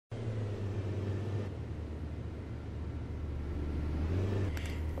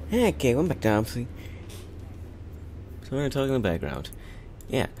Okay, I'm back to Omsi. So we're talking in the background.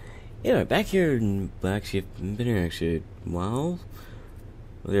 Yeah. Anyway, back here in Black Sheep, been here actually, well,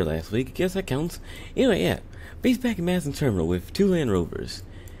 there last week, I guess that counts. Anyway, yeah. Based back in Madison Terminal with 2 Land Rovers.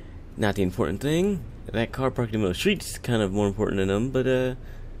 Not the important thing. That car parked in the middle of the street's kind of more important than them, but,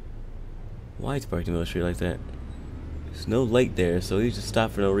 why it's parked in the middle of the street like that? There's no light there, so he just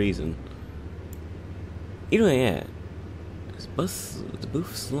stopped for no reason. Anyway, yeah. The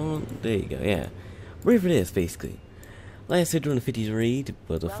booth's long. There you go, yeah. Wherever it is, basically. Like I said, during the 53,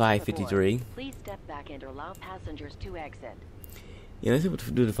 well, the 553. Please step back and allow passengers to exit. Yeah, let's see what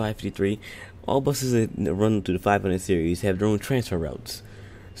to do the 553. All buses that run through the 500 series have their own transfer routes.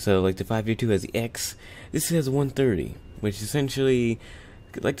 So, like the 552 has the X. This has the 130, which is essentially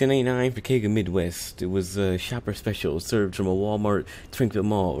like the 99 for Cayuga Midwest. It was a shopper special served from a Walmart to Springfield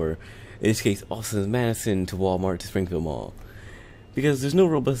Mall, or in this case, Austin's Madison to Walmart to Springfield Mall. Because there's no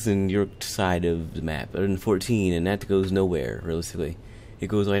road buses in your side of the map, other than 14, and that goes nowhere, realistically. It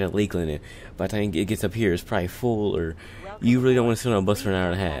goes right at Lakeland, and by the time it gets up here, it's probably full, or you really don't want to sit on a bus for an hour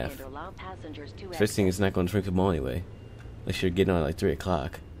and a half. First thing, it's not going to Springfield Mall anyway. Unless you're getting on at like 3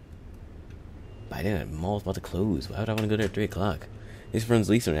 o'clock. By then, the mall's about to close. Why would I want to go there at 3 o'clock? This runs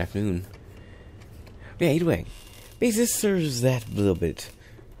at least in the afternoon. But yeah, either way. Basically, this serves that a little bit.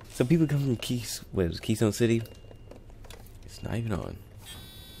 So people come from Keystone City. It's not even on.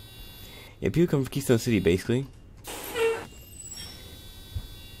 Yeah, people come from Keystone City, basically.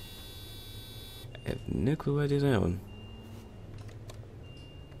 I have no clue why I did that one.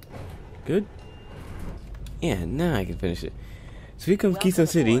 Good? Yeah, now I can finish it. So if you come from Keystone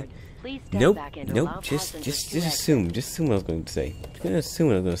City... Nope, just assume what I was going to say. Just gonna assume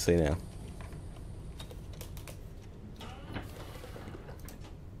what I was going to say now.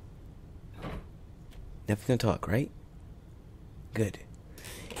 Never gonna talk, right? Good.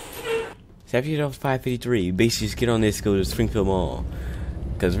 So after you get off 553, you basically just get on this, go to Springfield Mall.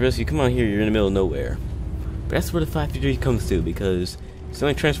 Because really, you come out here, you're in the middle of nowhere. But that's where the 553 comes to, because it's the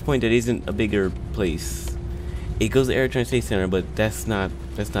only transfer point that isn't a bigger place. It goes to Air State Center, but that's not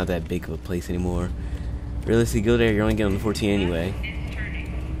that big of a place anymore. Realistically, you go there, you're only getting on the 14 anyway.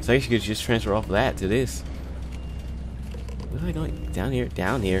 So I guess you could just transfer off of that to this. Where am I going? Down here.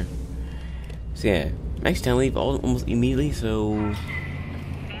 Down here. So yeah, I'm actually trying to leave almost immediately, so...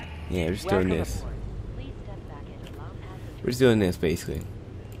 Yeah, we're just doing this. We're just doing this, basically.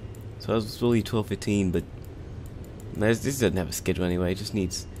 So I was supposed to leave 12:15, but... This doesn't have a schedule anyway, it just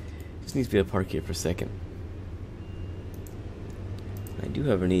needs to be able to park here for a second. I do,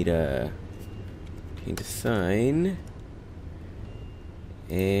 however, need to sign,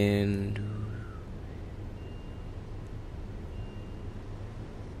 and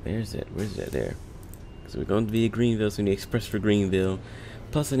where's it? There. So we're going to be at Greenville, so we need express for Greenville.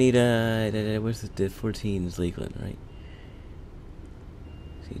 Plus, I need where's the 14 is Lakeland, right?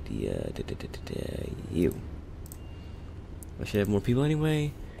 See you. I should have more people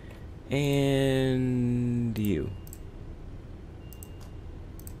anyway, and you.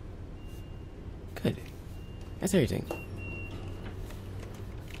 Good. That's everything.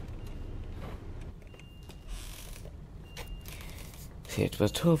 See, it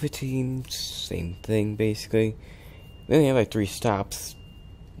was 12:15, same thing basically. We only have like 3 stops.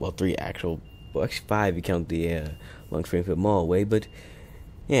 Well, 3 actual. Well, actually 5 if you count the Long Springfield Mall away. But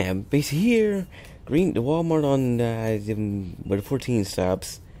yeah, basically here, the Walmart on where the 14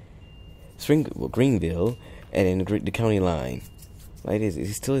 stops, Greenville, and then the county line. Like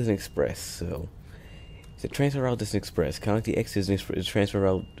it still is an express, so. The transfer route is an express. Kind of like the X is a transfer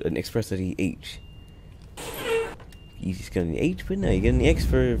route, an express at the H. You just get an H, but no, you get an X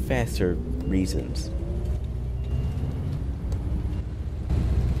for faster reasons.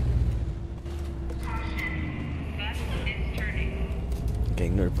 Okay,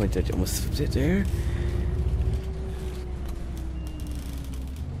 ignore the point that you almost sit there.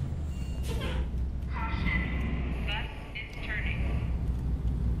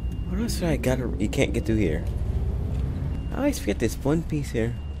 What else did I got? You can't get through here. I always forget this one piece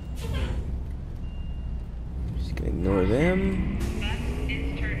here. Just gonna ignore them.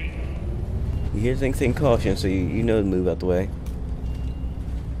 You hear things saying caution, so you know to move out the way.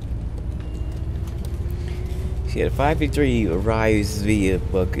 See, the 553 arrives via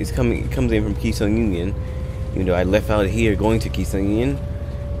it comes in from Keystone Union. Even though I left out here going to Keystone Union,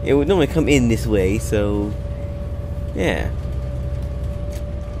 it would normally come in this way. So, yeah.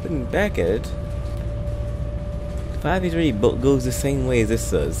 Looking back at it, 553 goes the same way as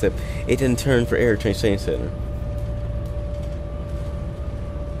this does, except it didn't turn for Air Training Center.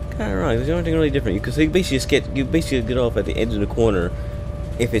 Kinda wrong. There's the only thing really different. Because you basically get off at the edge of the corner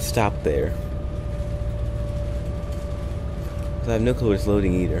if it stopped there. 'Cause I have no clue where it's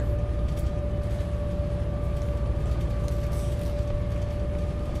loading either.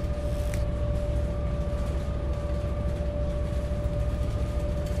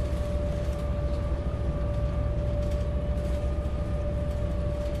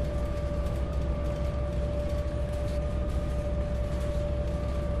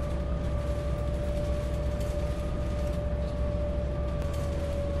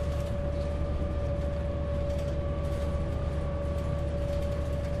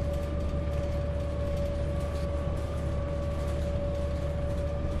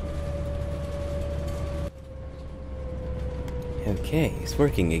 Okay, it's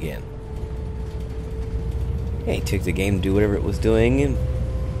working again. Hey, it took the game to do whatever it was doing and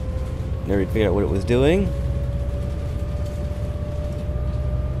never figured out what it was doing.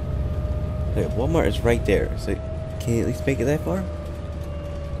 Okay, Walmart is right there, so can you at least make it that far?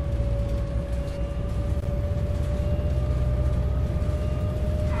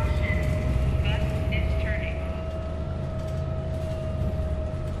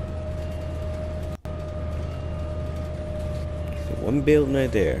 One building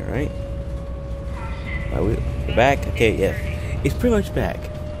right there, right? We're back? Okay, yes. It's pretty much back.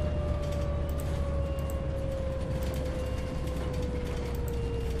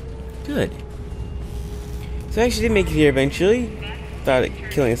 Good. So I actually did make it here eventually. Thought it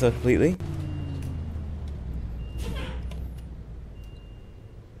killing itself completely.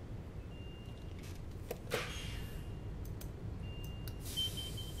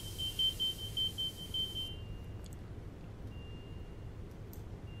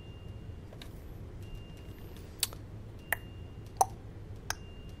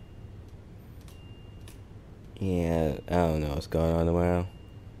 Yeah, I don't know what's going on tomorrow.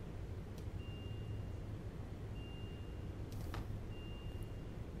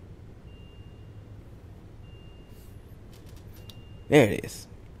 There it is.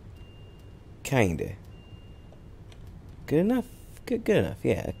 Kinda. Good enough? Good enough.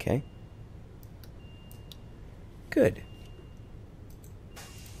 Yeah, okay. Good.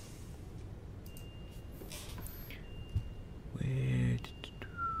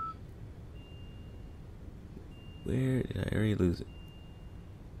 Where did I already lose it?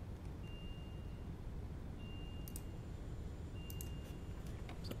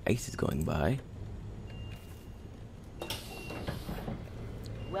 So ice is going by.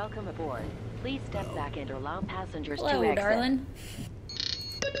 Welcome aboard. Please step back and allow passengers to Hello, exit. darling.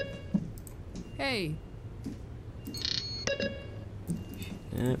 Hey.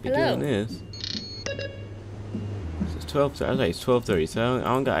 Be Hello. doing this. It's 12. I was like, it's 12:30. So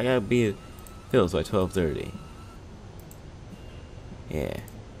I gotta be at Phil's by 12:30. Yeah.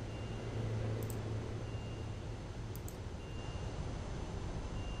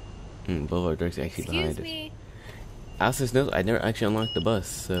 Boulevard Direct's actually behind us. Excuse me. I also noticed I never actually unlocked the bus,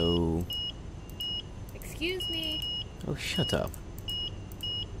 so. Excuse me. Oh, shut up.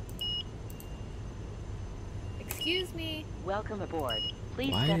 Excuse me. Welcome aboard.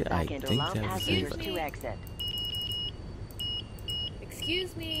 Please Why step did back I and think allow that was passengers safe? to exit.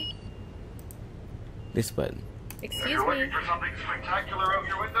 Excuse me. This button. Excuse If you're me. looking for something spectacular out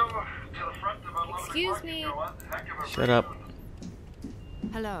your window, to the front of unloaded Excuse parking, me. you're one heck of a Shut up.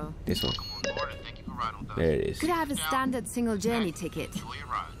 Hello. This one. On board and thank you for riding with us. There it is. Could I have a standard single journey ticket? Enjoy your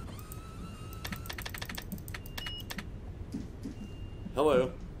ride.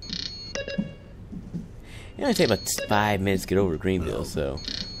 Hello. It only take about 5 minutes to get over to Greenville, so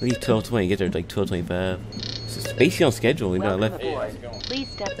leave 12:20, get there at like 12:25. So it's basically on schedule. We might have Welcome left. aboard. Please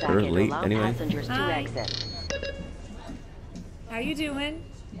step back Or and late, allow anyway. passengers to Hi. exit. How you doing?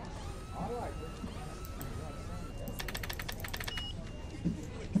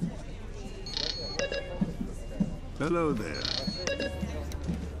 Hello there.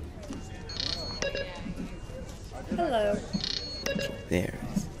 Hello. There it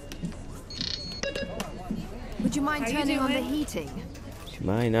is. Would you mind How you turning on the doing? heating? Do you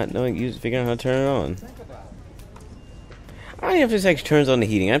mind not knowing, figuring out how to turn it on? I don't know if this actually turns on the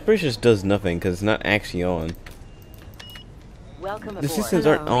heating. I'm pretty sure this does nothing because it's not actually on. Welcome The aboard. systems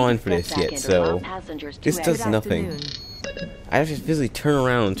aren't Hello. on Please for this step back yet, and allow so passengers to this exit. does nothing. Afternoon. I have to physically turn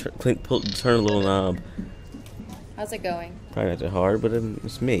around, turn a little knob. How's it going? Probably not that hard, but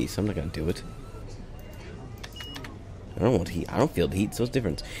it's me, so I'm not gonna do it. I don't want heat. I don't feel the heat, so it's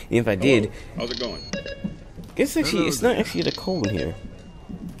different. And if I did, How's it going? it's not actually that cold in here.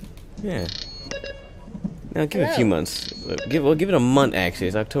 Yeah. Now give it a few Hello. months. We'll give it a month actually.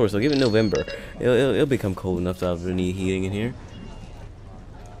 It's October, so give it November. It'll become cold enough to have need heating in here.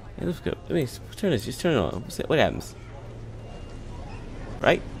 Yeah, let's go. Let me turn this. Just turn it on. What happens?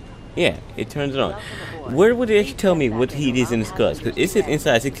 right? Yeah, it turns it on. Where would it actually tell me what heat is in this bus? Because it says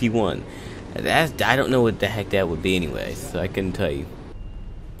inside 61. I don't know what the heck that would be anyway, so I couldn't tell you.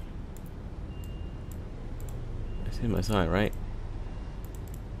 That's in my sign, right?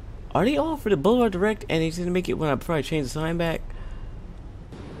 Are they all for the Boulevard Direct and they just didn't make it when I probably change the sign back?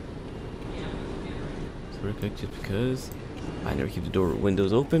 So real quick, just because I never keep the door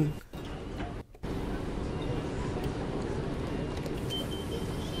windows open.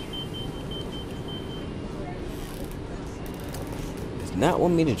 Does not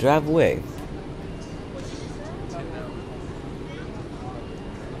want me to drive away.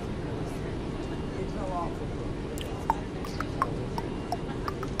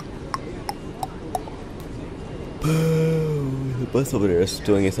 The bus over there is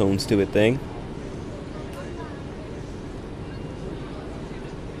doing its own stupid thing.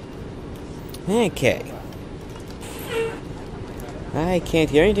 Okay. I can't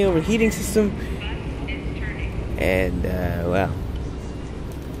hear anything over the heating system. And, well.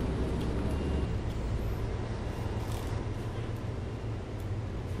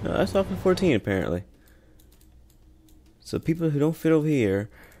 No, that's off of 14 apparently. So people who don't fit over here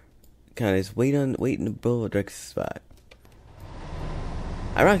kind of just wait in the Boulevard Direct spot.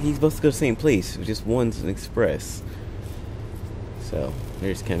 Ironically, he's supposed to go to the same place, just one's an express. So,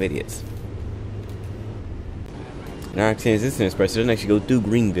 they're just kind of idiots. And ironically, this is an express, it doesn't actually go through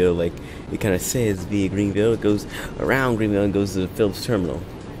Greenville like it kind of says via Greenville. It goes around Greenville and goes to the Phillips Terminal.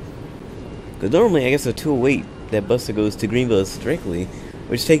 Because normally, I guess a 208, that bus that goes to Greenville is directly,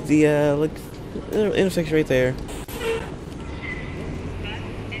 which take the, like, intersection right there.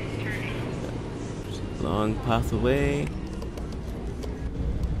 Long path away.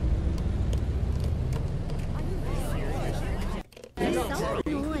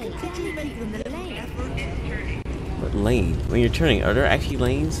 What lane? When you're turning, are there actually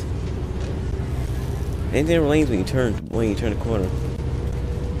lanes? Ain't there lanes when you turn the corner?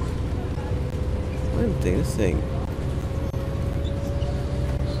 What thing? This thing.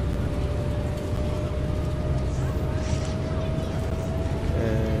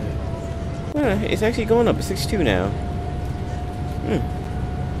 It's actually going up. It's 62 now.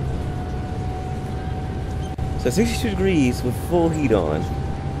 So 62 degrees with full heat on.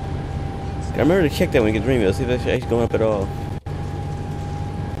 I remember to check that when you get Greenville, see if it's actually going up at all.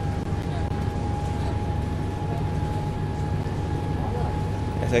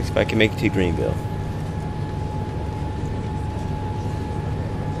 That's actually if I can make it to Greenville.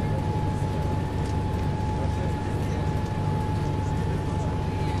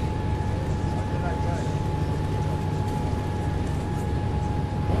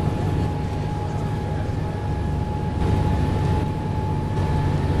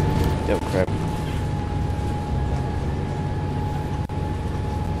 Oh crap.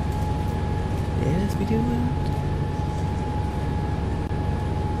 Yes, we do that.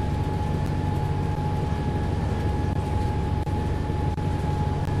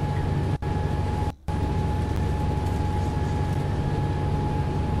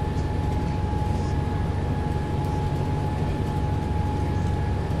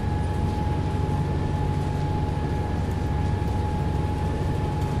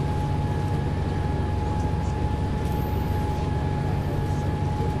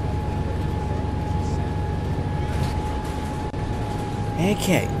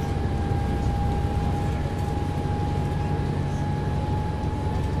 Okay.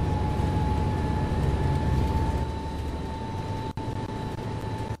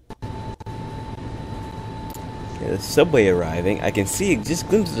 The subway arriving. I can see just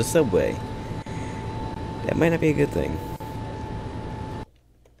glimpses of the subway. That might not be a good thing.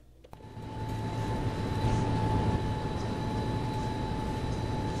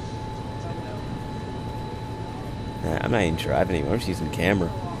 I'm not even driving anymore. I'm just using the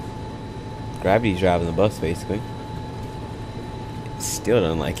camera. Gravity's driving the bus, basically. Still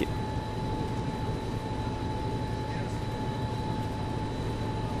don't like it.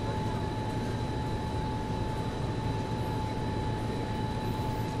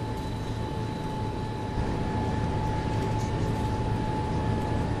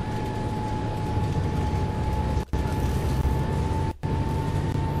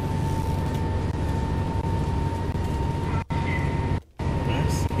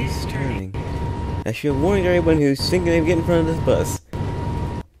 It's turning. I should have warned everyone who's thinking they'd get in front of this bus.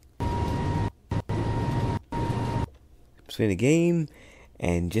 Between the game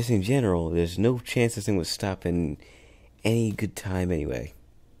and just in general, there's no chance this thing would stop in any good time anyway.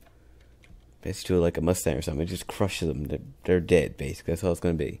 Let's do it like a Mustang or something. It just crushes them. They're dead, basically. That's all it's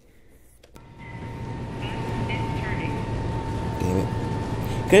going to be. Damn it.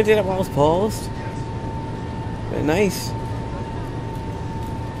 Could have did it while I was paused. But nice.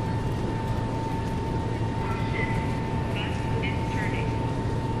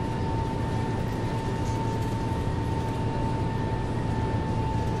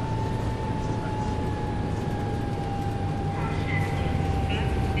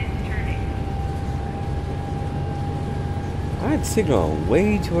 I had signal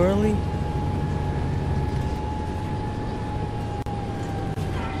way too early.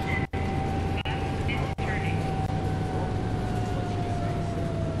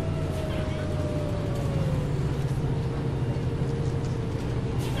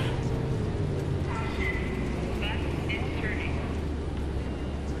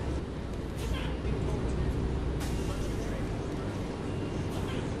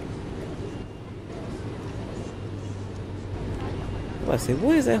 I said,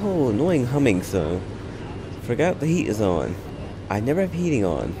 what is that whole annoying humming song? Forgot the heat is on. I never have heating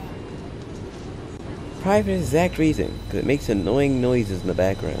on. Probably for the exact reason, because it makes annoying noises in the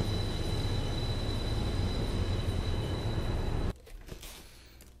background.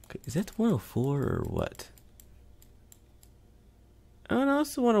 Is that the 104 or what? Oh no,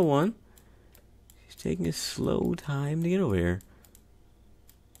 it's the 101. She's taking a slow time to get over here.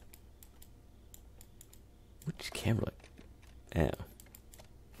 Which camera? Oh.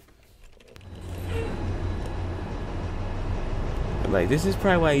 Like, this is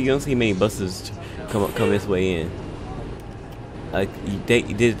probably why you don't see many buses come this way in. Like,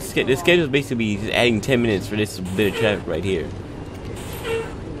 the schedule is basically just adding 10 minutes for this bit of traffic right here.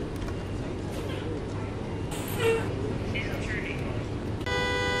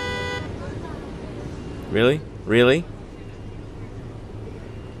 Really? Really?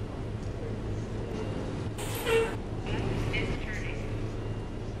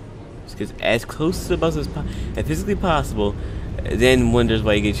 Just get as close to the bus as physically possible. Then wonders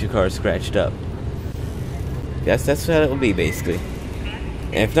why you get your car scratched up. That's how it will be, basically.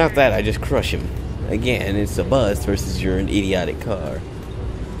 And if not that, I just crush him. Again, it's a bus versus your idiotic car.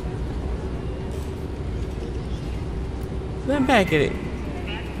 But I'm back at it.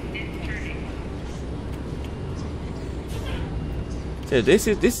 So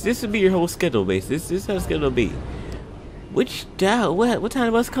this would be your whole schedule, basically. This is how the schedule will be. What time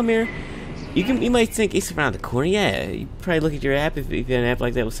the bus come here? You might think it's around the corner. Yeah, you probably look at your app if you have an app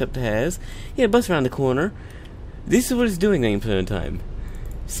like that what SEPTA has. Yeah, bus around the corner. This is what it's doing 90% of the time.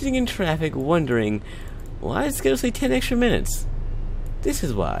 Sitting in traffic wondering, why does it schedule say 10 extra minutes? This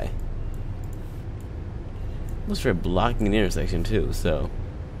is why. Most for blocking an intersection too, so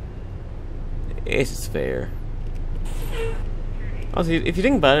it's just fair. Also, if you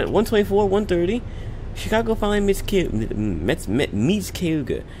think about it, 124, 130, Chicago finally meets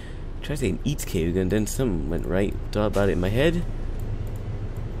Cayuga. Try to say eats Cayuga, and then something went right. Thought about it in my head.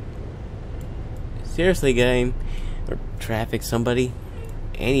 Seriously, game, or traffic, somebody,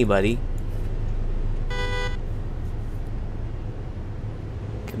 anybody.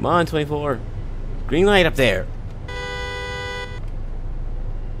 Come on, 24. Green light up there.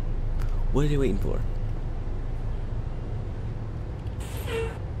 What are they waiting for?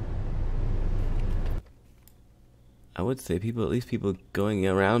 I would say at least people going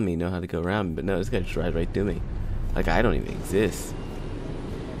around me know how to go around me, but no, this guy just drives right through me. Like I don't even exist.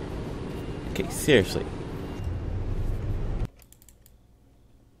 Okay, seriously.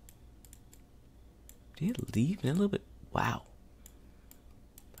 Did it leave in a little bit? Wow.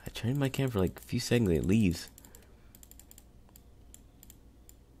 I turned my camera for like a few seconds and it leaves.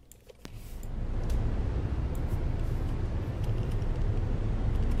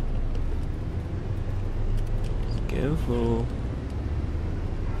 Careful.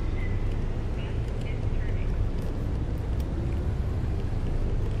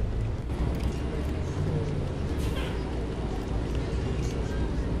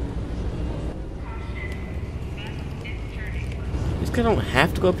 Just because I don't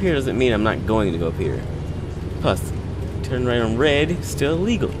have to go up here doesn't mean I'm not going to go up here. Plus, turn right on red, still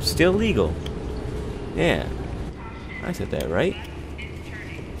legal. Still legal. Yeah. I said that right.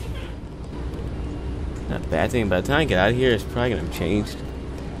 Not a bad thing. By the time I get out of here, it's probably gonna have changed.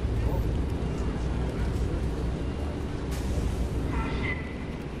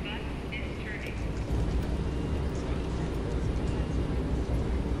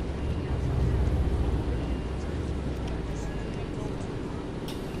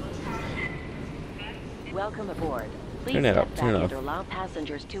 Welcome aboard. Please Turn that step up. back Turn it and off. allow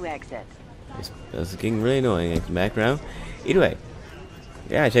passengers to exit. That's getting really annoying in the background. Either way.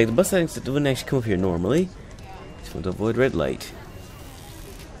 Yeah, check the bus settings that wouldn't actually come up here normally. Just want to avoid red light.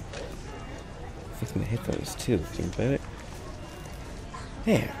 Fix my headphones too, think about it.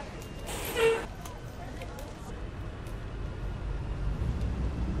 There.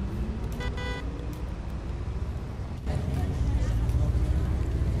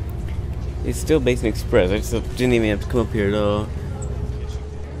 It's still Basin Express. I just didn't even have to come up here at all.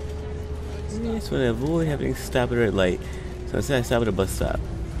 I just want to avoid having to stop at a red light. So instead I stop at a bus stop.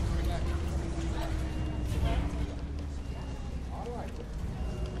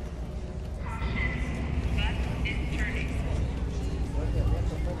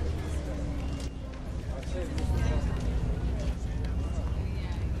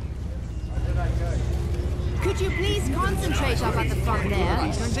 Could you please concentrate up at the front there?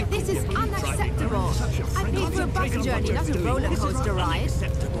 This is unacceptable. I paid for a bus journey, not a roller coaster ride.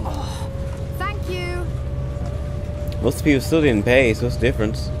 Oh, thank you. Most people still didn't pay, so what's the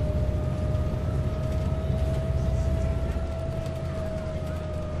difference?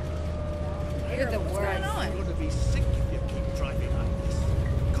 You're the worst. You're going to be sick if you keep driving like this.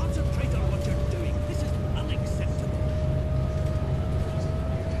 Concentrate on what you're doing. This is unacceptable.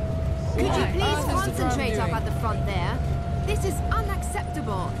 Could you please concentrate up at the front there? This is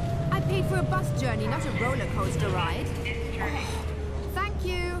unacceptable. I paid for a bus journey, not a roller coaster ride. Oh, thank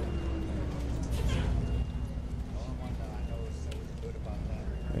you.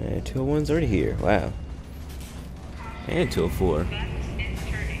 201's already here. Wow. And 204.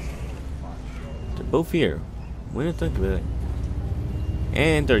 They're both here. When did I think of it?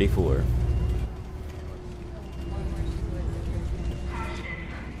 And 34.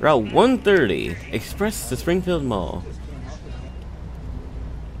 Route 130. Express to Springfield Mall.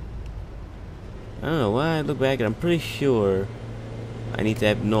 I don't know why I look back and I'm pretty sure I need to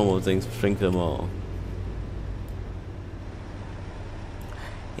have normal things for Springfield Mall.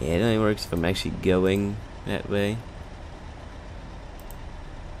 Yeah, it only works if I'm actually going that way.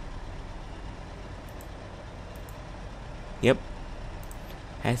 Yep.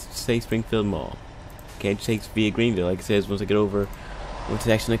 Has to say Springfield Mall. Can't take via Greenville like it says once I get over. What's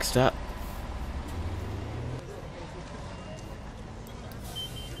the actual next stop?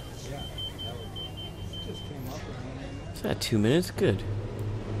 Is that 2 minutes? Good.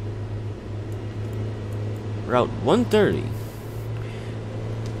 Route 130.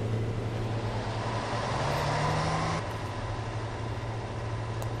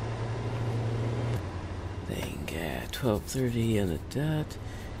 Then got 12:30 on the dot.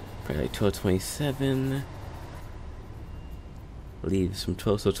 Probably like 12:27. Leaves from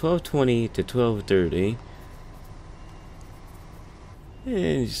 12, so 12:20 to 12:30.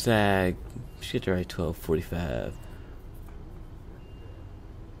 And just should get right 12:45.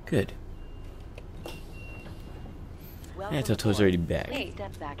 Good. That's how Toad's already back. Please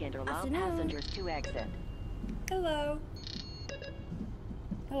step back and allow passengers to exit. Hello.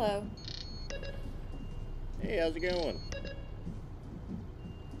 Hello. Hey, how's it going?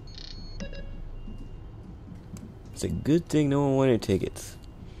 It's a good thing no one wanted tickets.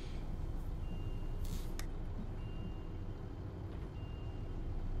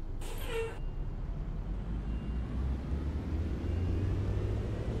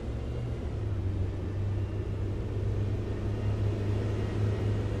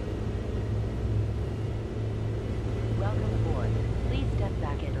 Welcome aboard. Please step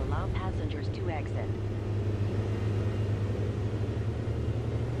back and allow passengers to exit.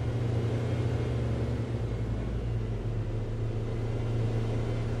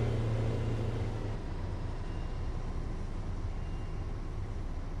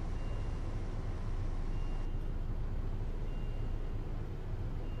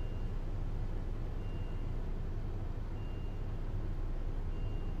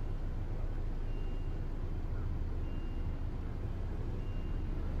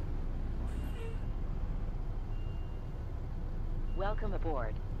 Welcome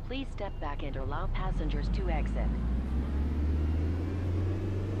aboard. Please step back and allow passengers to exit.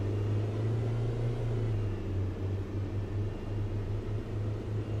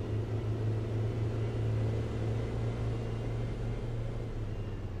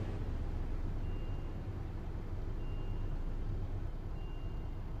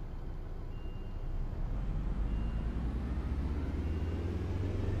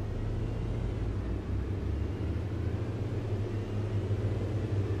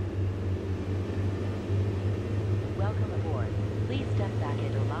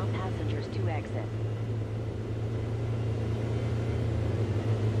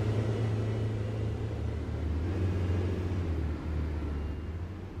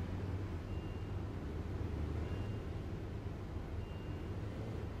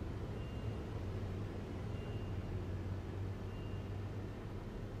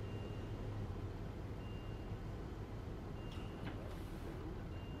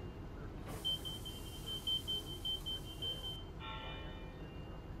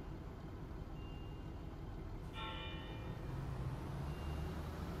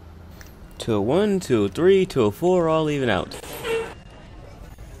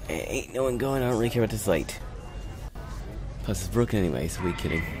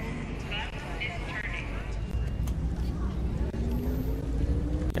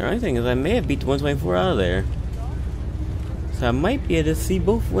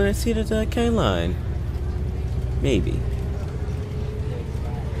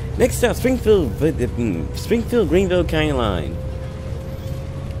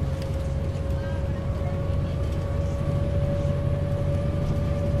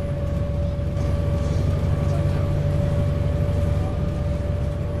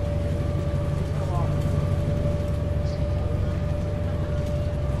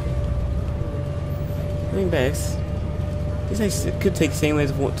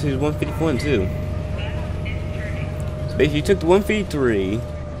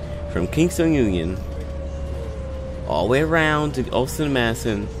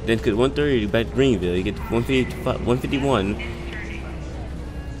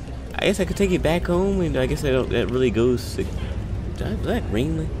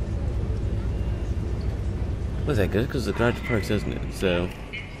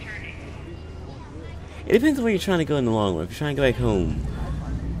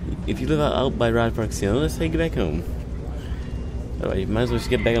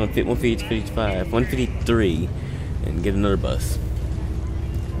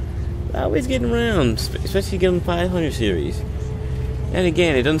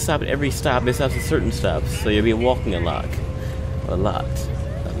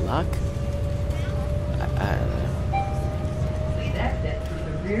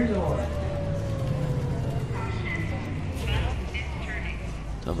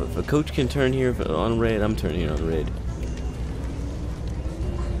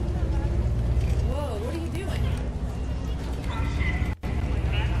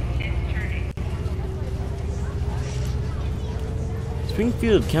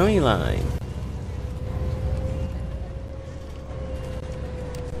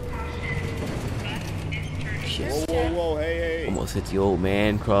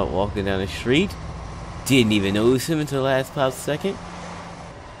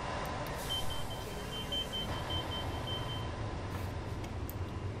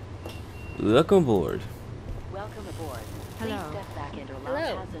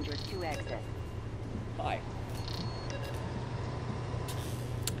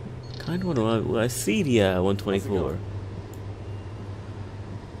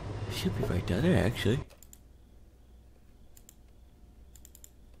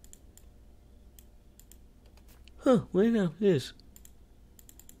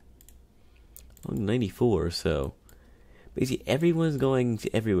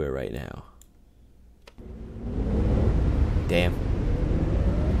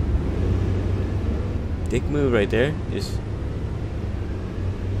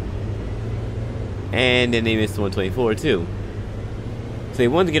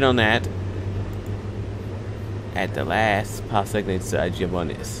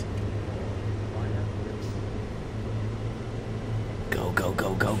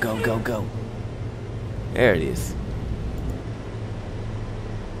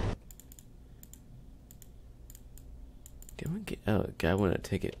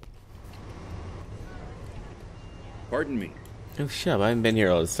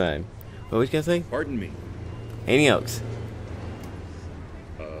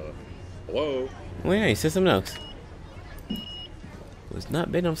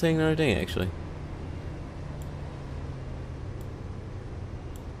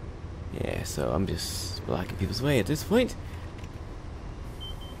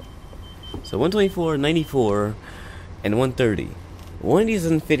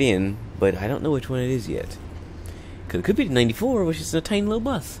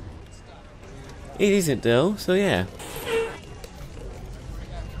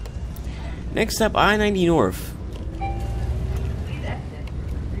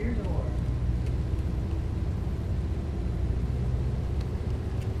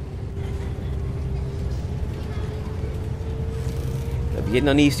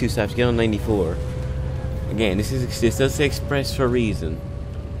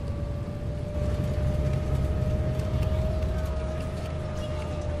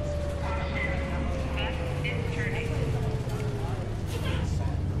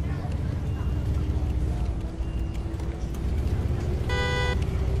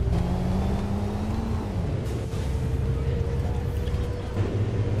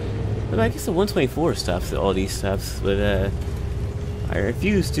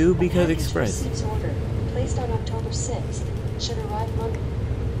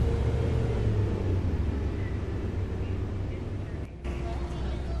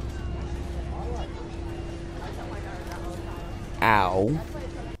 Ow.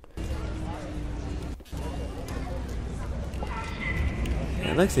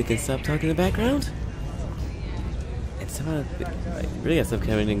 Alexa can stop talking in the background. And somehow, I really got stuff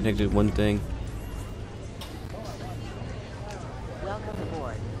connected to one thing. Welcome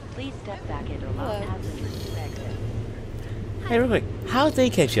aboard. Please step back and allow passengers to exit. Hey, real quick, how'd they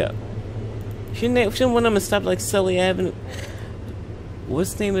catch up? Shouldn't one of them have stopped like Sully Avenue?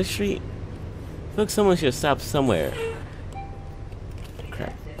 What's the name of the street? I feel like someone should have stopped somewhere.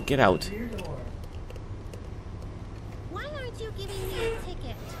 Crap. Get out. Why aren't you giving me a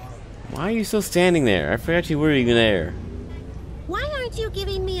ticket? Why are you still standing there? I forgot you were even there. Why aren't you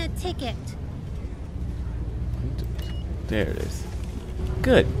giving me a ticket? There it is.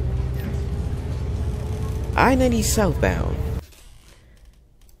 Good. I-90 southbound.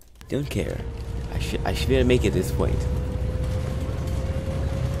 Don't care. I should be able to make it at this point.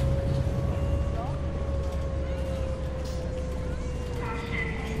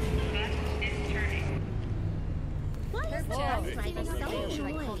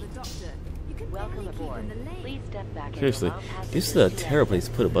 Welcome aboard. Please step back and Seriously, allow passengers this is a to terrible place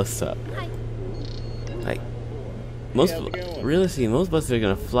to put a bus stop. Like, realistically, most buses are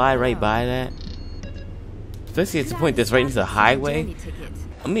gonna fly right by that. Especially at the point that's right into the highway.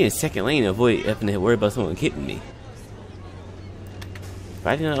 I'm in a second lane to avoid having to worry about someone hitting me. If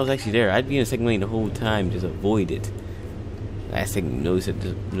I didn't know I was actually there, I'd be in a second lane the whole time, just avoid it. Last thing, notice it,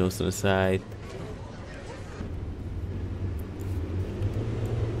 just notice on the side.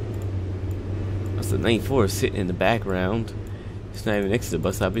 The 94 is sitting in the background. It's not even next to the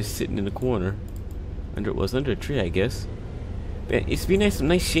bus stop, it's sitting in the corner. Under a tree, I guess. But it'd be nice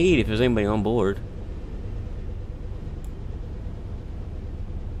shade if there's anybody on board.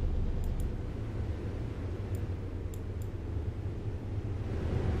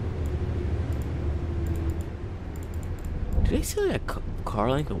 Do they still like a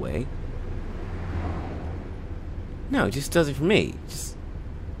car length away? No, it just does it for me. Just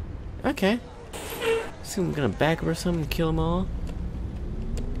okay. Assume I'm gonna back up or something and kill them all.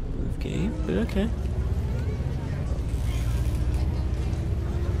 Move game, but okay.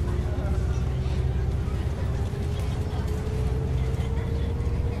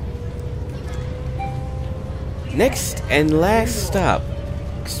 Next and last stop,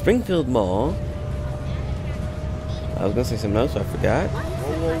 Springfield Mall. I was gonna say something else, but I forgot.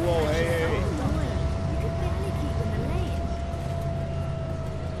 Whoa, hey, hey.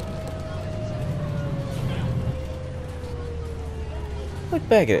 Look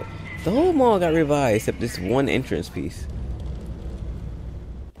back at it. The whole mall got revised except this one entrance piece.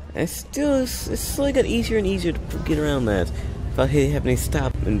 And it's slowly got easier and easier to get around that without having to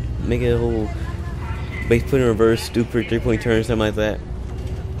stop and make it a whole base put in reverse, stupid 3-point turn, something like that.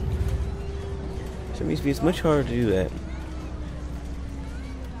 So it means it's much harder to do that.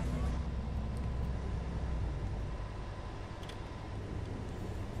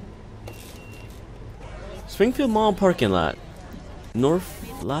 Springfield Mall parking lot.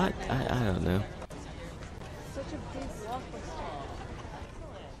 North lot? I don't know.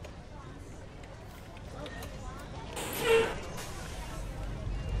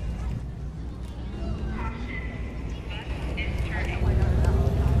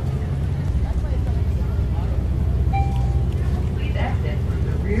 Please exit through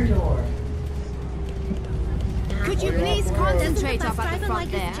the rear door. Could you please concentrate up at the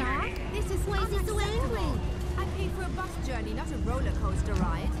front there? This is why is he so angry? I paid for a bus journey, not a roller coaster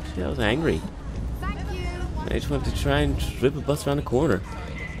ride. See, I was angry. Thank you. I just wanted to try and rip a bus around the corner.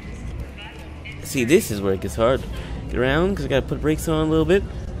 See, this is where it gets hard. Get around, because I gotta put brakes on a little bit.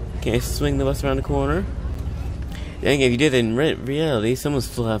 Can't swing the bus around the corner. Then again, if you did it in reality, someone's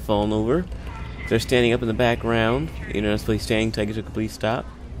falling over. They're standing up in the background. You're not supposed to be standing until I get to a complete stop.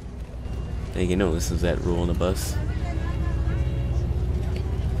 Then you know this is that rule on the bus.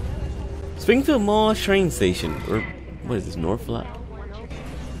 Springfield Mall train station, or what is this, North Lot?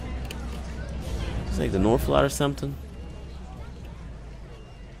 It's like the North Lot or something.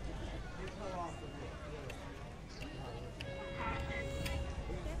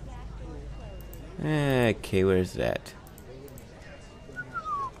 Okay, where's that?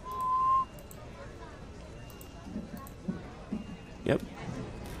 Yep.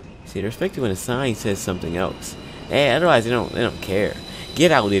 See, they're expecting when a sign says something else. Hey, otherwise they don't care.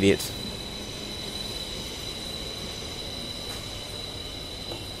 Get out, idiots.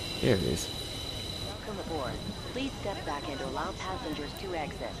 There it is. Welcome aboard. Please step back and allow passengers to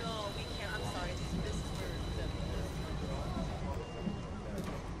exit.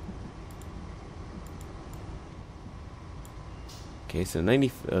 Okay, so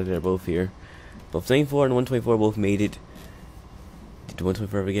 90. Oh, they're both here. Both 94 and 124 both made it. Did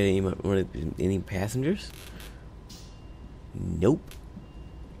 124 ever get any passengers? Nope.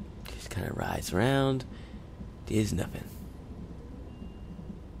 Just kind of rides around. There's nothing.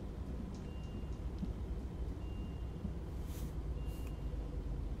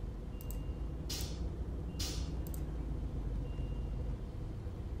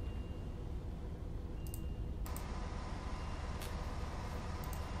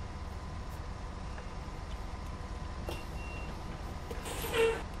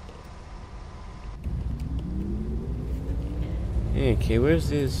 Okay, where's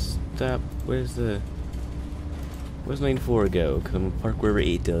this stop? Where's lane 4 go? Cause I'm gonna park wherever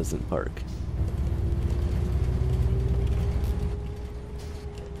 8 doesn't park.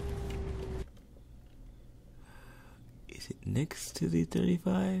 Is it next to the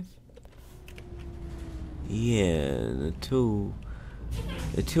 35? Yeah, the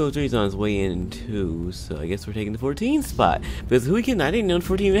 203 is on its way in too, so I guess we're taking the 14 spot. Because I didn't know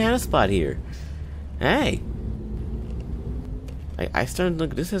 14 even had a spot here. Hey! I started to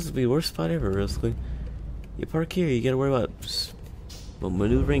look, this has to be the worst spot ever, real quick. You park here, you gotta worry about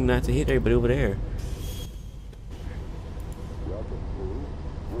maneuvering not to hit everybody over there.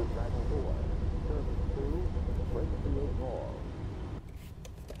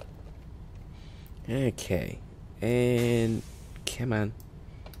 Okay, and come on.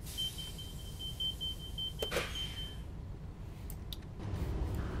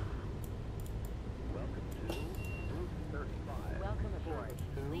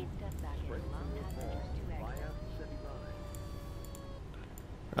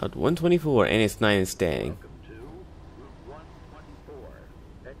 Route 124, and it's 9 and staying. Welcome to Route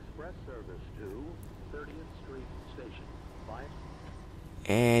 124, express service to 30th Street Station.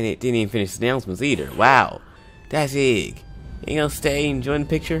 And it didn't even finish the announcements either. Wow, that's big. You gonna stay and join the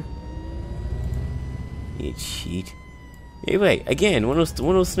picture? You cheat. Anyway, again, one of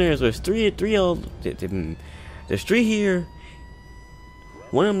those scenarios where there's 3 here.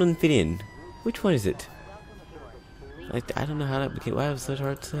 One of them doesn't fit in. Which one is it? I don't know how that became. Why was it so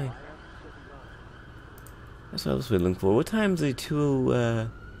hard to say? That's what I was looking for. What time's the 2?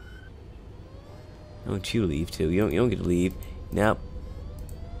 Don't you leave too? You don't get to leave. Nope.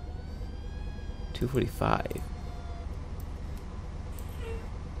 2:45.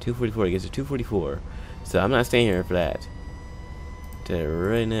 2:44. I guess it's 2:44. So I'm not staying here for that. Tell you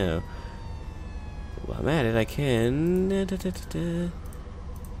right now. While I'm at it, I can.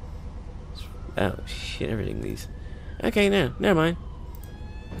 Oh shit! Everything leaves. Okay, no, never mind.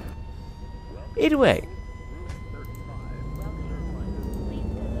 Either way.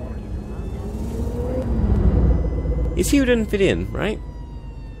 You see who didn't fit in, right?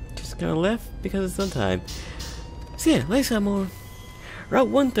 Just kind of left because it's sometime. So yeah, let's have more. Route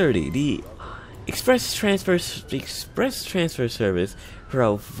 130, the express transfer service.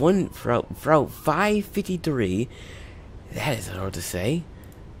 Route 553. That is hard to say.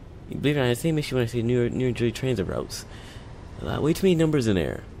 Believe it or not, the same issue when I say New Jersey transit routes. Way too many numbers in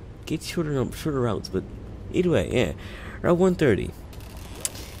there. Get shorter routes, but either way, yeah. Route 130.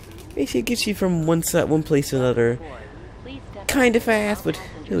 Basically, it gets you from one place to another. Kind of fast, but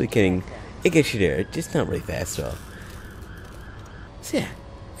really kidding. It gets you there. Just not really fast at all. So yeah,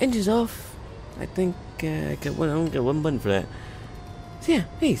 engine's off. I think I only got one button for that. So yeah,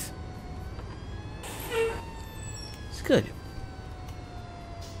 peace. It's good.